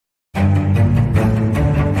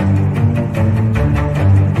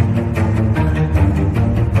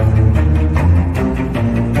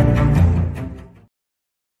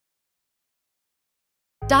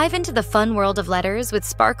Dive into the fun world of letters with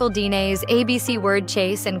Sparkle Denae's ABC Word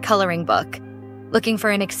Chase and Coloring Book. Looking for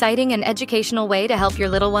an exciting and educational way to help your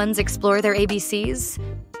little ones explore their ABCs?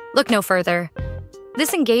 Look no further.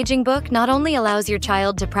 This engaging book not only allows your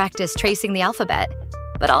child to practice tracing the alphabet,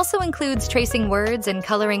 but also includes tracing words and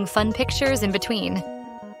coloring fun pictures in between.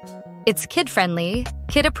 It's kid-friendly,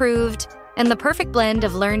 kid-approved, and the perfect blend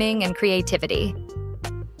of learning and creativity.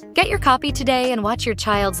 Get your copy today and watch your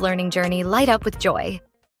child's learning journey light up with joy.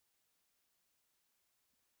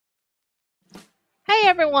 Hey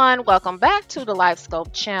everyone, welcome back to the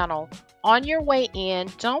LifeScope channel. On your way in,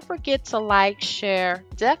 don't forget to like, share,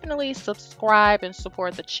 definitely subscribe and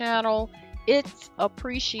support the channel. It's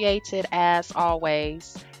appreciated as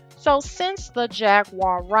always. So since the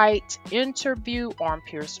Jaguar Wright interview on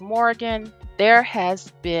Piers Morgan, there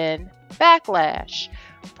has been backlash,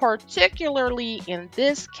 particularly in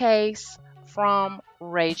this case from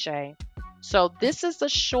Ray J. So this is a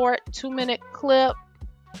short 2-minute clip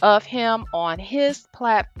of him on his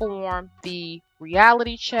platform, The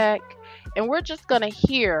Reality Check, and we're just going to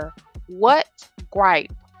hear what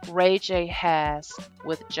gripe Ray J has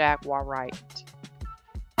with Jaguar Wright.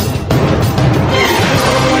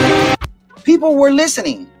 People were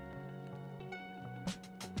listening.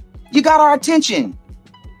 You got our attention.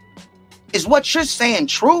 Is what you're saying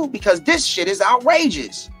true? Because this shit is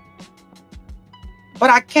outrageous. But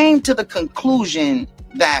I came to the conclusion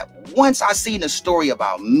that once I seen the story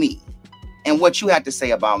about me and what you had to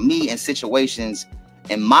say about me and situations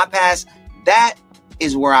in my past, that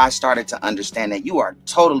is where I started to understand that you are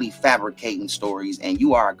totally fabricating stories and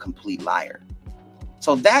you are a complete liar.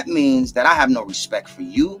 So that means that I have no respect for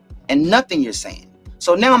you and nothing you're saying.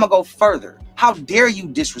 So now I'm gonna go further. How dare you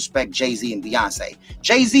disrespect Jay-Z and Beyonce?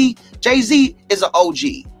 Jay-Z is an OG.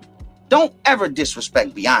 Don't ever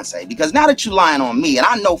disrespect Beyonce, because now that you're lying on me, and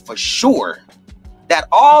I know for sure that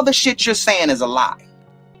all the shit you're saying is a lie.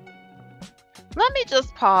 Let me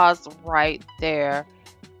just pause right there.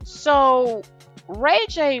 So Ray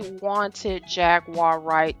J wanted Jaguar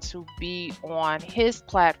Wright to be on his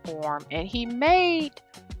platform, and he made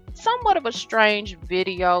somewhat of a strange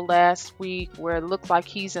video last week where it looks like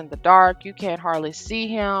he's in the dark. You can't hardly see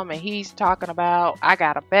him, and he's talking about, I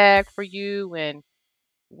got a bag for you and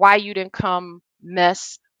why you didn't come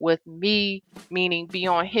mess with me, meaning be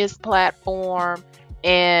on his platform.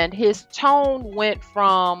 And his tone went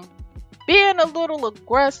from being a little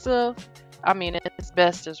aggressive, I mean, as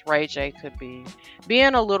best as Ray J could be,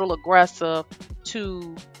 being a little aggressive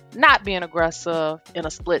to not being aggressive in a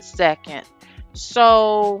split second.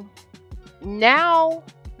 So now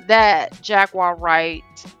that Jaguar Wright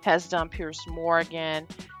has done Piers Morgan,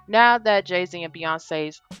 now that Jay-Z and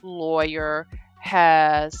Beyonce's lawyer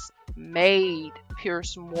has made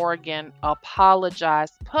Piers Morgan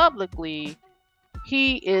apologize publicly,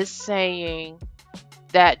 he is saying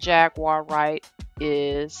that Jaguar Wright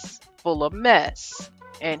is full of mess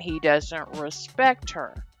and he doesn't respect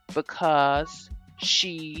her because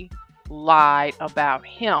she lied about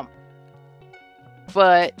him.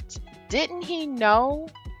 But didn't he know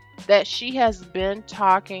that she has been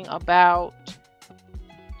talking about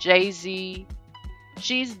Jay-Z?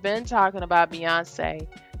 She's been talking about Beyonce.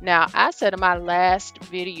 Now, I said in my last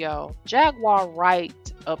video, Jaguar Wright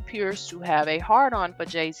appears to have a hard-on for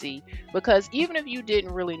Jay-Z, because even if you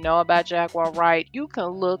didn't really know about Jaguar Wright, you can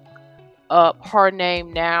look up her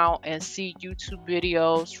name now and see YouTube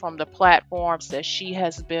videos from the platforms that she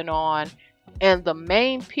has been on, and the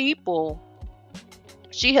main people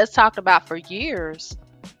she has talked about for years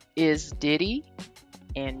is Diddy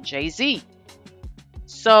and Jay-Z.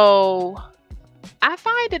 So I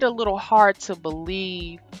find it a little hard to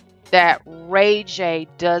believe that Ray J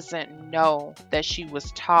doesn't know that she was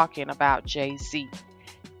talking about Jay-Z.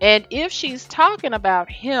 And if she's talking about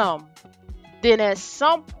him, then at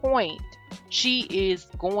some point she is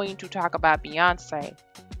going to talk about Beyonce.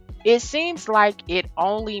 It seems like it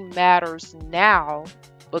only matters now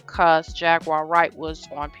because Jaguar Wright was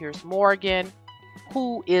on Piers Morgan,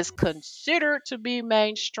 who is considered to be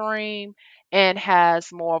mainstream and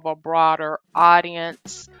has more of a broader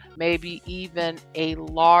audience, maybe even a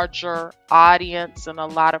larger audience in a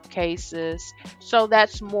lot of cases. So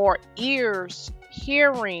that's more ears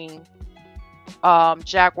hearing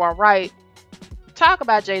Jaguar Wright talk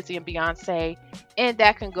about Jay-Z and Beyonce, and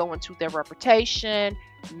that can go into their reputation,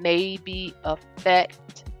 maybe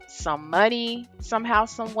affect some money somehow,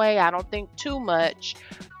 some way. I don't think too much,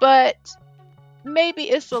 but maybe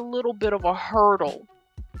it's a little bit of a hurdle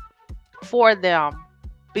for them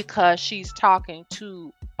because she's talking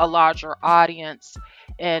to a larger audience,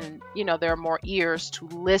 and there are more ears to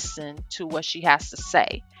listen to what she has to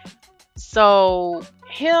say. So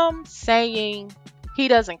him saying he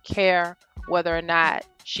doesn't care whether or not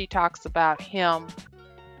she talks about him,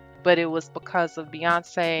 but it was because of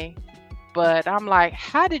Beyonce. But I'm like,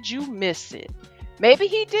 how did you miss it? Maybe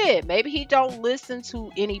he did. Maybe he don't listen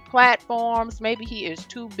to any platforms. Maybe he is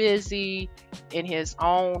too busy in his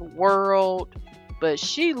own world. But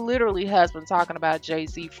she literally has been talking about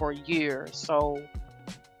Jay-Z for years. So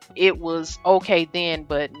it was okay then,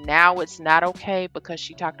 but now it's not okay because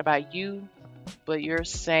she talked about you, but you're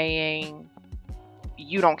saying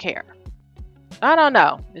you don't care. I don't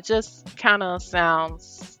know. It just kind of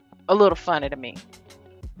sounds a little funny to me.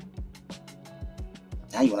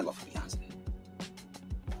 Now you want to go for Beyonce.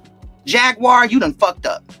 Jaguar, you done fucked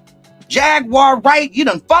up. Jaguar Wright, you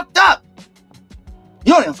done fucked up.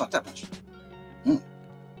 You don't even fucked up, don't you? You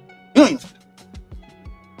don't even fucked up.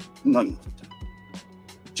 You know you fucked up.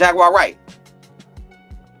 Jaguar Wright.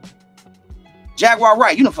 Jaguar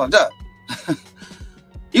Wright, you done fucked up.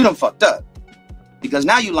 You done fucked up. Because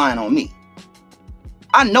now you lying on me.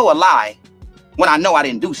 I know a lie when I know I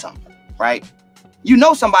didn't do something, right? You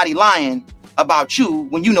know somebody lying about you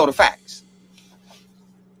when you know the facts.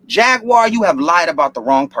 Jaguar, you have lied about the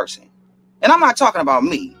wrong person. And I'm not talking about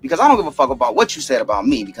me, because I don't give a fuck about what you said about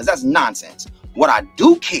me, because that's nonsense. What I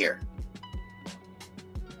do care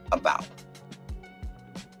about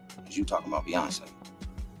is you talking about Beyonce.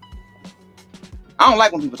 I don't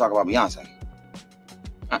like when people talk about Beyonce.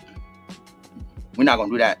 We're not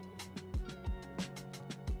gonna do that.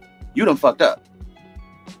 You done fucked up.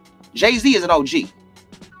 Jay-Z is an OG.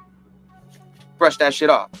 Brush that shit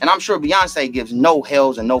off. And I'm sure Beyonce gives no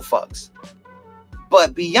hells and no fucks.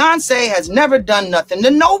 But Beyonce has never done nothing to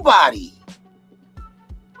nobody.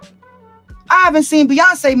 I haven't seen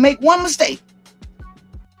Beyonce make one mistake.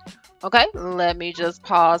 Okay, let me just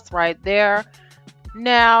pause right there.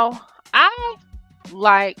 Now, I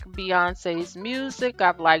like Beyonce's music.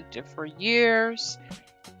 I've liked it for years.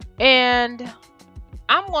 And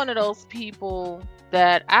I'm one of those people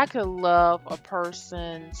that I could love a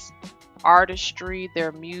person's artistry,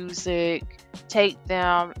 their music, take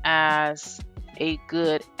them as a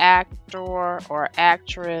good actor or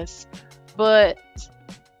actress, but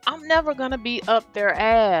I'm never gonna be up their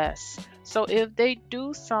ass. So if they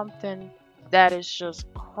do something that is just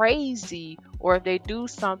crazy, or if they do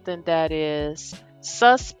something that is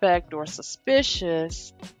suspect or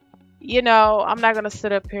suspicious, you know, I'm not gonna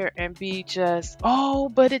sit up here and be just, oh,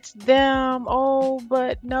 but it's them, oh,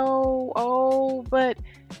 but no, oh, but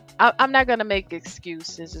I'm not gonna make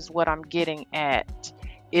excuses is what I'm getting at.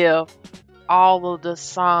 If all of the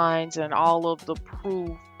signs and all of the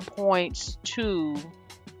proof points to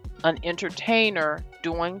an entertainer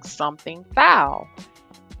doing something foul.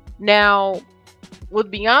 Now,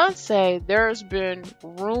 with Beyonce, there's been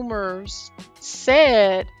rumors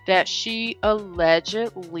said that she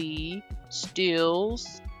allegedly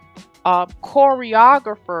steals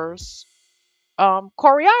choreographers'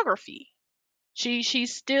 choreography. She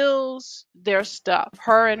steals their stuff,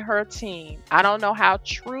 her and her team. I don't know how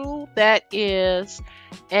true that is,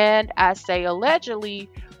 and I say allegedly,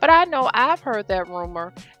 but I know I've heard that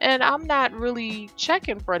rumor, and I'm not really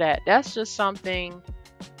checking for that. That's just something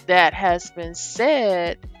that has been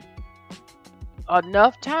said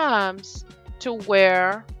enough times to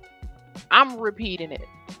where I'm repeating it,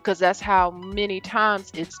 because that's how many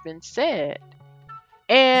times it's been said.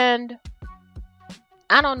 And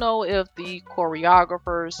I don't know if the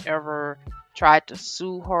choreographers ever tried to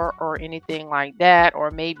sue her or anything like that,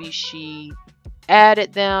 or maybe she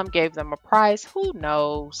added them, gave them a price. Who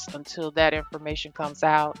knows until that information comes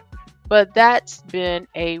out. But that's been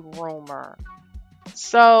a rumor.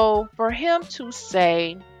 So for him to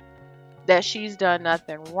say that she's done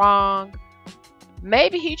nothing wrong,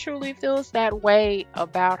 maybe he truly feels that way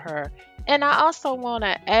about her. And I also want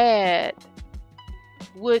to add,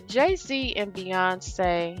 would Jay-Z and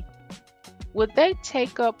Beyonce, would they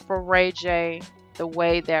take up for Ray J the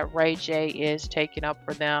way that Ray J is taking up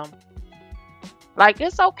for them? Like,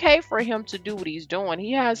 it's okay for him to do what he's doing.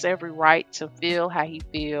 He has every right to feel how he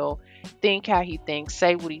feel, think how he thinks,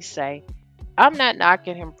 say what he say. I'm not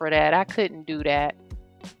knocking him for that. I couldn't do that.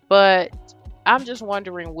 But I'm just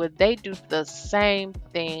wondering, would they do the same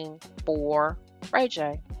thing for Ray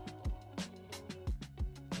J?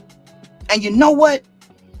 And you know what?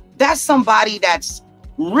 That's somebody that's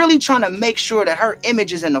really trying to make sure that her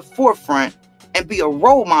image is in the forefront and be a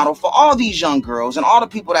role model for all these young girls and all the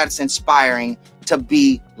people that's inspiring to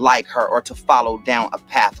be like her or to follow down a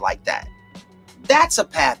path like that. That's a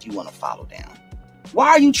path you want to follow down. Why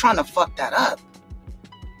are you trying to fuck that up?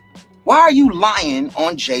 Why are you lying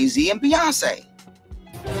on Jay-Z and Beyonce?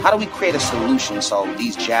 How do we create a solution so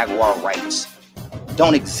these Jaguar Wrights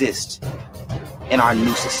don't exist in our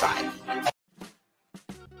new society?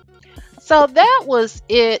 So that was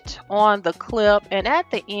it on the clip. And at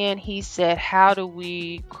the end, he said, how do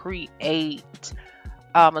we create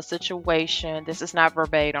a situation? This is not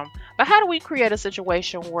verbatim, but how do we create a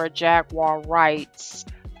situation where Jaguar Wrights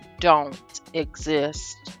don't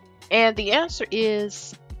exist? And the answer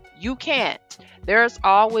is you can't. There's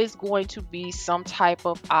always going to be some type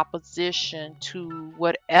of opposition to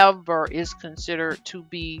whatever is considered to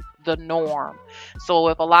be the norm. So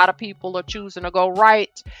if a lot of people are choosing to go right,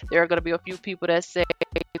 there are going to be a few people that say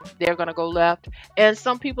they're going to go left, and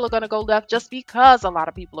some people are going to go left just because a lot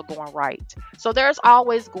of people are going right. So there's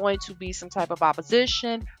always going to be some type of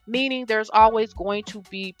opposition, meaning there's always going to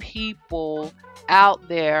be people out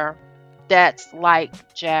there that's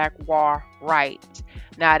like Jaguar Wright.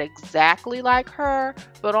 Not exactly like her,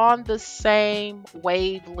 but on the same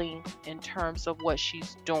wavelength in terms of what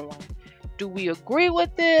she's doing. Do we agree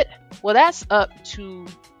with it? Well, that's up to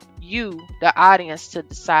you, the audience, to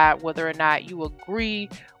decide whether or not you agree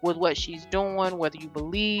with what she's doing, whether you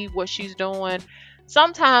believe what she's doing.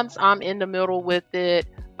 Sometimes I'm in the middle with it.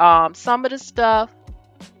 Some of the stuff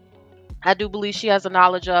I do believe she has a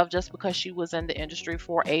knowledge of, just because she was in the industry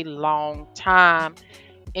for a long time.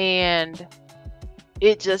 And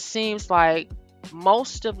it just seems like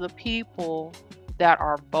most of the people that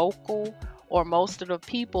are vocal, or most of the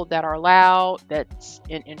people that are loud, that's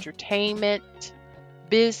in entertainment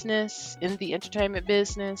business, in the entertainment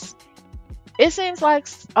business, it seems like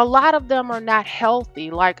a lot of them are not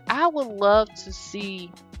healthy. Like, I would love to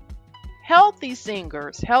see healthy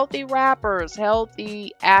singers, healthy rappers,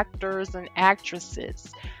 healthy actors and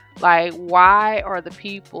actresses. Like, why are the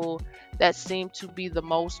people that seem to be the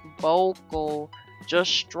most vocal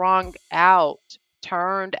just strung out,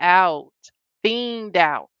 turned out, fiend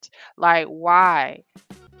out? Like, why?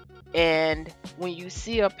 And when you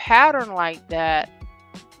see a pattern like that,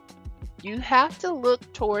 you have to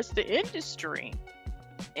look towards the industry,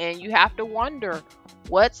 and you have to wonder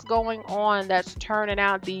what's going on that's turning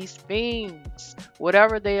out these fiends,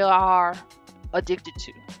 whatever they are addicted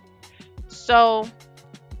to. So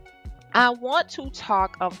I want to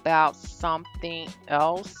talk about something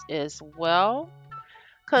else as well,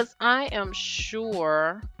 because I am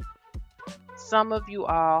sure some of you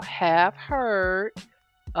all have heard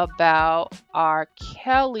about R.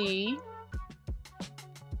 Kelly.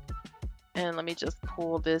 And let me just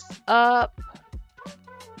pull this up.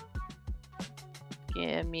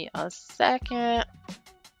 Give me a second.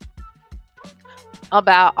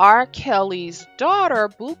 About R. Kelly's daughter,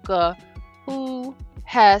 Buka, who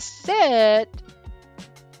has said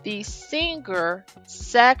the singer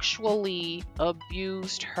sexually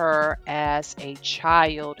abused her as a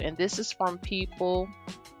child. And this is from People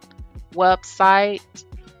website.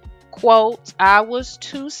 Quote, "I was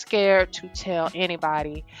too scared to tell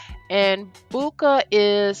anybody." And Buka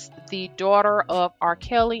is the daughter of R.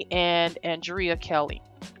 Kelly and Andrea Kelly.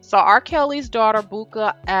 So R. Kelly's daughter,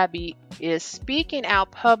 Buka Abby, is speaking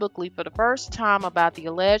out publicly for the first time about the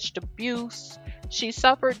alleged abuse she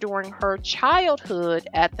suffered during her childhood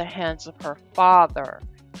at the hands of her father.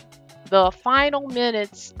 The final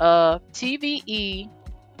minutes of TVE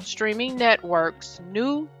streaming network's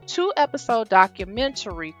new 2-episode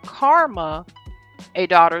documentary, Karma, A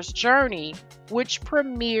Daughter's Journey, which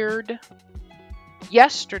premiered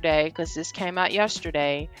yesterday, because this came out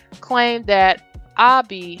yesterday, claimed that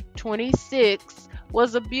Abby, 26,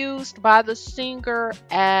 was abused by the singer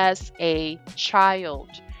as a child,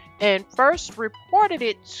 and first reported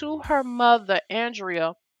it to her mother,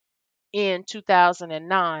 Andrea, in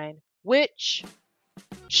 2009, which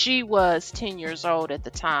she was 10 years old at the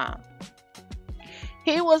time.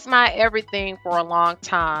 "He was my everything for a long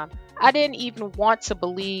time. I didn't even want to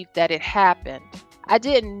believe that it happened. I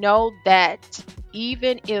didn't know that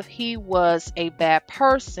even if he was a bad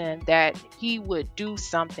person, that he would do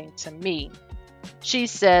something to me," she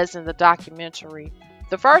says in the documentary,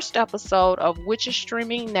 the first episode of which is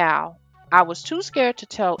streaming now. "I was too scared to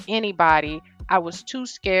tell anybody. I was too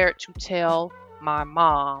scared to tell my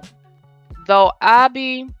mom." Though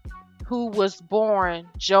Abby, who was born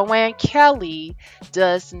Joanne Kelly,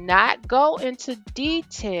 does not go into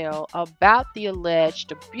detail about the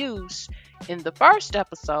alleged abuse in the first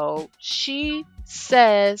episode, she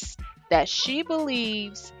says that she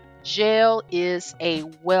believes jail is a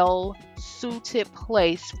well-suited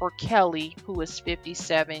place for Kelly, who is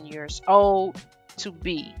 57 years old, to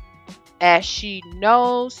be, as she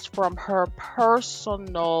knows from her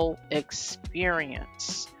personal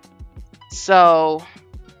experience. So,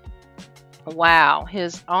 wow,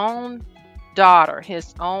 his own daughter,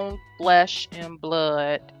 his own flesh and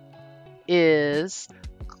blood, is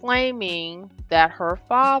claiming that her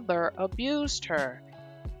father abused her.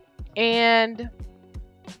 And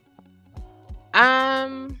I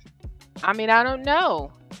don't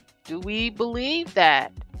know. Do we believe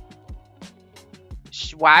that?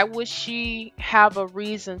 Why would she have a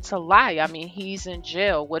reason to lie? I mean, he's in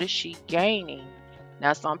jail. What is she gaining?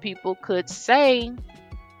 Now, some people could say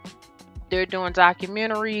they're doing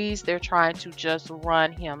documentaries. They're trying to just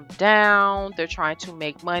run him down. They're trying to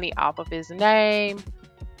make money off of his name.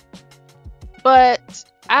 But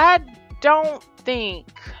I don't think,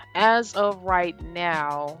 as of right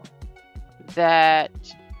now, that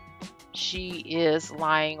she is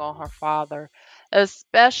lying on her father,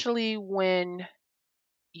 especially when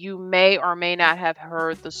you may or may not have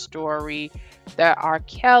heard the story that R.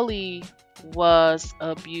 Kelly was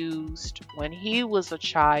abused when he was a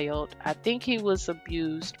child. I think he was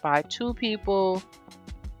abused by two people,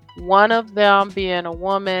 one of them being a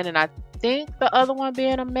woman, and I think the other one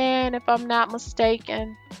being a man, if I'm not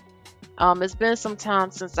mistaken. It's been some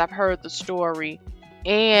time since I've heard the story,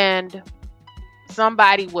 and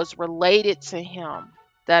somebody was related to him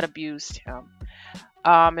that abused him.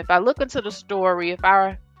 If I look into the story, if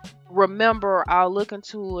I remember, I'll look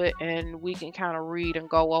into it and we can kind of read and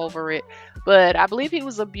go over it. But I believe he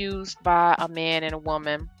was abused by a man and a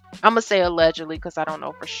woman. I'm going to say allegedly because I don't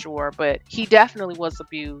know for sure, but he definitely was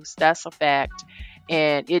abused. That's a fact.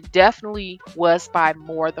 And it definitely was by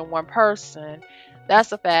more than one person.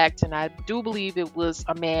 That's a fact. And I do believe it was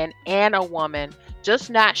a man and a woman. Just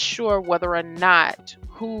not sure whether or not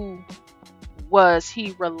who was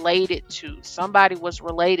he related to. Somebody was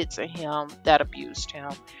related to him that abused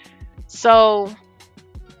him. So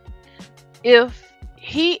if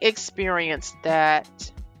he experienced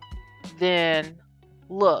that, then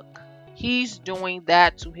look, he's doing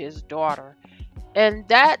that to his daughter. And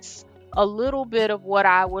that's a little bit of what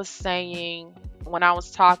I was saying when I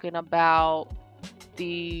was talking about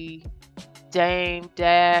the Dame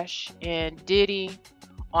Dash and Diddy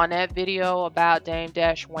on that video about Dame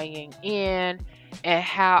Dash weighing in, and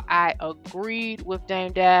how I agreed with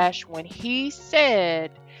Dame Dash when he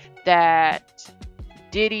said that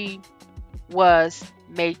Diddy was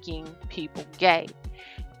making people gay.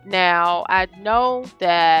 Now, I know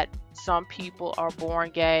that some people are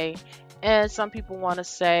born gay, and some people want to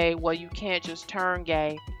say, well, you can't just turn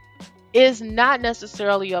gay. It's not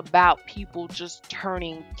necessarily about people just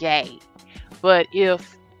turning gay. But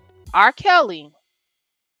if R. Kelly,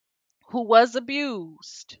 who was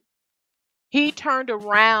abused, he turned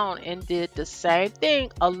around and did the same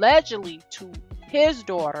thing, allegedly, to his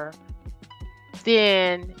daughter,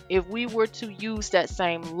 then if we were to use that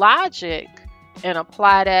same logic and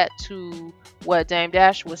apply that to what Dame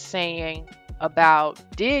Dash was saying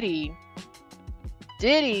about Diddy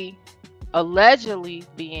allegedly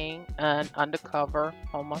being an undercover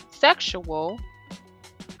homosexual,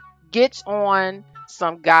 gets on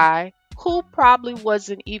some guy who probably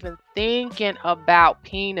wasn't even thinking about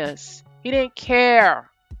penis. He didn't care.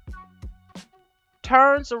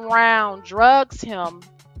 Turns around, drugs him,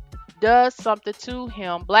 does something to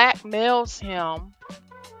him, blackmails him,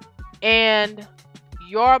 and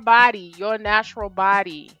your body, your natural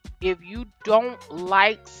body, if you don't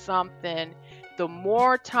like something, the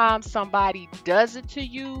more time somebody does it to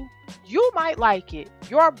you, you might like it.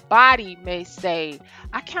 Your body may say,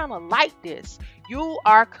 I kind of like this. You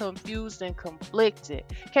are confused and conflicted.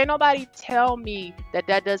 Can't nobody tell me that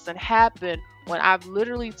that doesn't happen when I've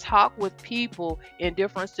literally talked with people in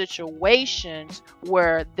different situations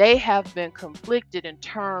where they have been conflicted in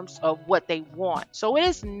terms of what they want. So it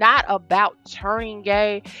is not about turning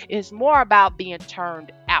gay. It's more about being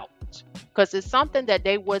turned out. Because it's something that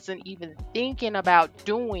they wasn't even thinking about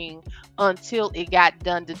doing until it got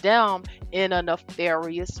done to them in a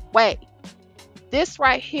nefarious way. This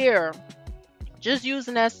right here, just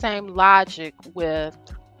using that same logic with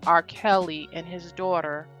R. Kelly and his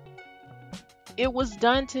daughter, it was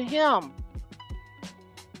done to him.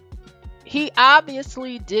 He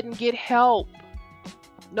obviously didn't get help.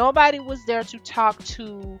 Nobody was there to talk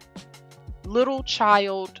to little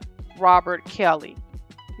child Robert Kelly.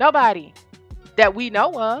 Nobody that we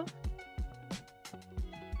know of.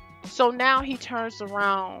 So now he turns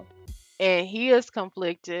around and he is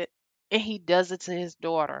conflicted and he does it to his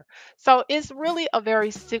daughter. So it's really a very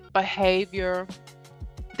sick behavior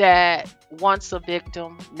that once a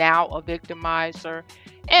victim, now a victimizer,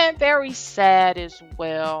 and very sad as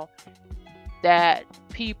well that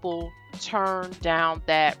people turn down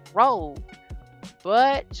that road.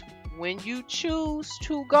 But when you choose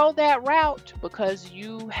to go that route because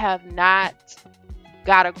you have not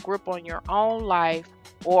got a grip on your own life,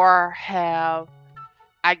 or have,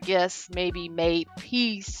 I guess, maybe made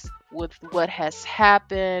peace with what has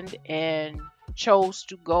happened and chose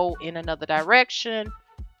to go in another direction,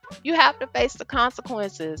 you have to face the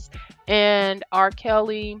consequences. And R.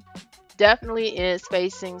 Kelly definitely is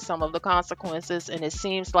facing some of the consequences, and it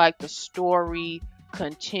seems like the story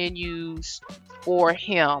continues for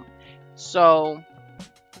him. So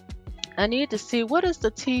I need to see, what is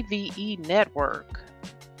the TVE network,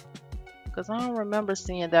 because I don't remember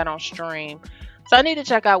seeing that on stream. So I need to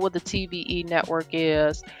check out what the TVE network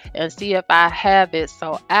is and see if I have it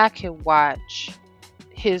so I can watch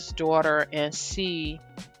his daughter and see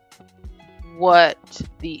what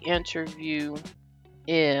the interview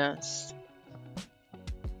is.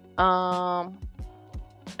 I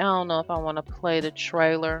don't know if I want to play the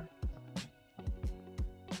trailer.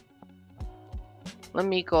 Let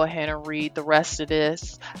me go ahead and read the rest of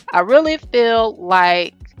this. I really feel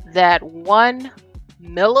like that 1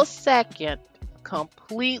 millisecond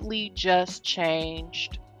completely just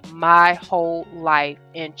changed my whole life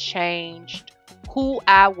and changed who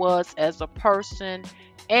I was as a person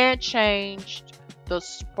and changed the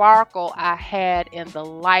sparkle I had in the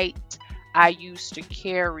light I used to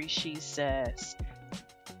carry, she says.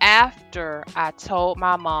 After I told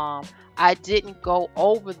my mom I didn't go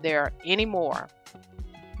over there anymore,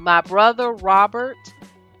 my brother Robert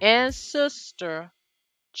and sister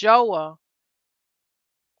Joa,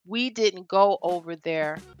 we didn't go over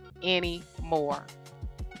there anymore.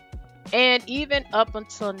 And even up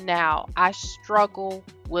until now, I struggle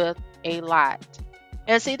with a lot.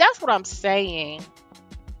 And see, that's what I'm saying.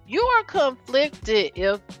 You are conflicted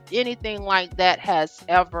if anything like that has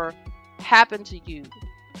ever happened to you.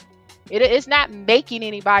 It's not making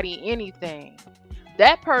anybody anything.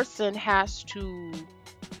 That person has to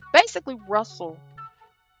basically wrestle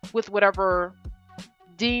with whatever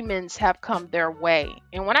demons have come their way.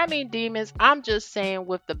 And when I mean demons, I'm just saying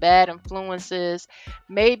with the bad influences,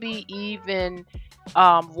 maybe even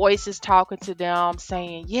voices talking to them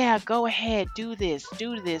saying, yeah, go ahead, do this,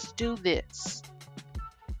 do this, do this.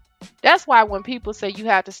 That's why when people say you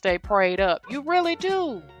have to stay prayed up, you really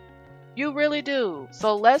do. You really do.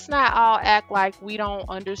 So let's not all act like we don't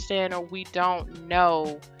understand or we don't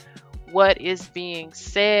know what is being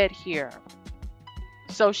said here.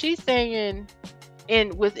 So she's saying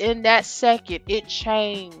within that second, it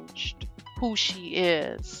changed who she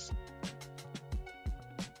is.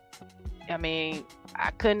 I mean,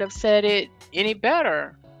 I couldn't have said it any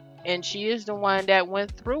better. And she is the one that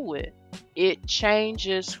went through it. It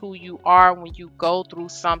changes who you are when you go through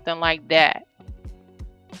something like that.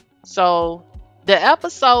 So the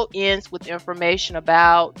episode ends with information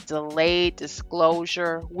about delayed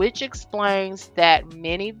disclosure, which explains that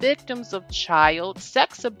many victims of child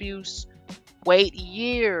sex abuse wait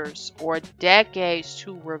years or decades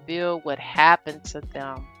to reveal what happened to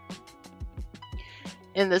them.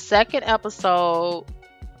 In the second episode,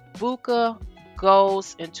 Buka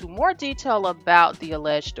goes into more detail about the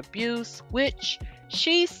alleged abuse, which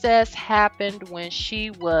she says happened when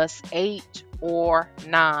she was 8 or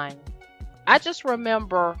 9. I just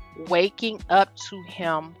remember waking up to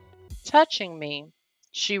him touching me,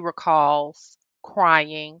 she recalls,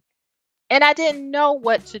 crying, and I didn't know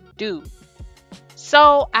what to do.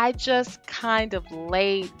 So I just kind of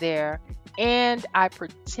laid there and I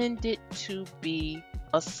pretended to be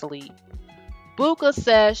asleep. Buka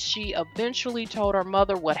says she eventually told her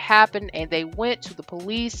mother what happened and they went to the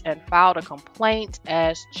police and filed a complaint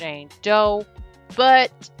as Jane Doe.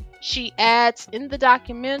 But she adds in the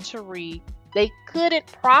documentary they couldn't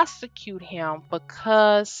prosecute him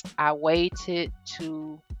because I waited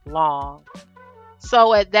too long.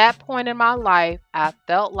 So at that point in my life, I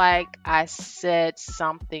felt like I said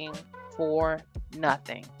something for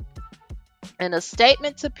nothing. In a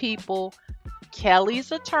statement to People,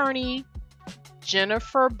 Kelly's attorney,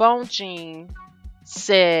 Jennifer Bonjean,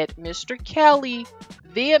 said Mr. Kelly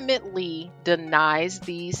vehemently denies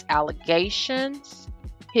these allegations.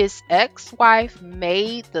 His ex-wife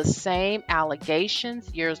made the same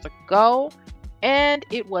allegations years ago, and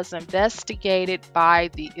it was investigated by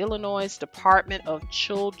the Illinois Department of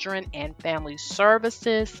Children and Family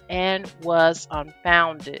Services and was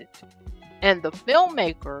unfounded. And the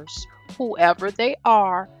filmmakers, whoever they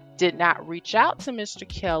are, did not reach out to Mr.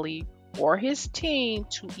 Kelly or his team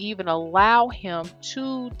to even allow him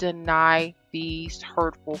to deny these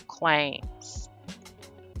hurtful claims.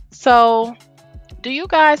 So, do you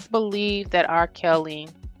guys believe that R. Kelly,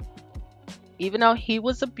 even though he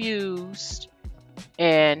was abused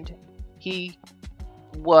and he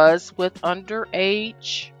was with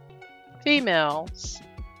underage females,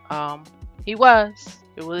 He was.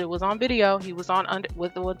 It was on video. He was on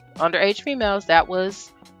with underage females. That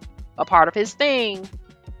was a part of his thing.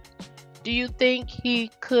 Do you think he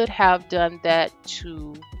could have done that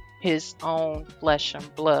to his own flesh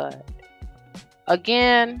and blood?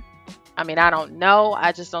 Again, I mean, I don't know.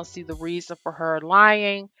 I just don't see the reason for her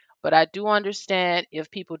lying. But I do understand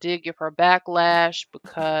if people did give her backlash,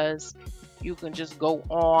 because you can just go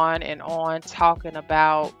on and on talking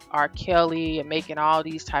about R. Kelly and making all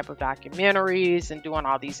these type of documentaries and doing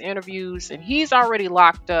all these interviews, and he's already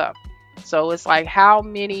locked up. So it's like, how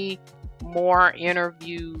many more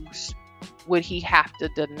interviews would he have to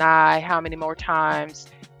deny? How many more times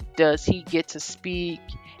does he get to speak?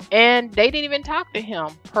 And they didn't even talk to him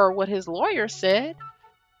per what his lawyer said.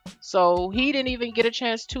 So he didn't even get a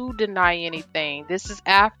chance to deny anything. This is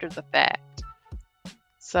after the fact.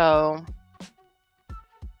 So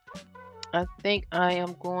I think I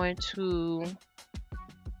am going to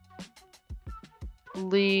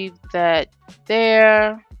leave that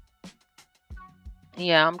there.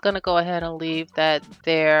 Yeah, I'm going to go ahead and leave that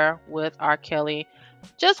there with R. Kelly.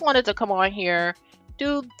 Just wanted to come on here,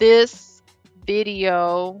 do this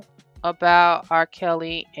video about R.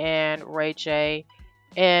 Kelly and Ray J,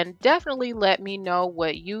 and definitely let me know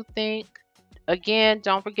what you think. Again,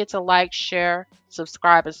 don't forget to like, share,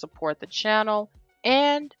 subscribe, and support the channel.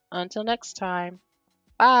 And until next time,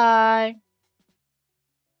 bye.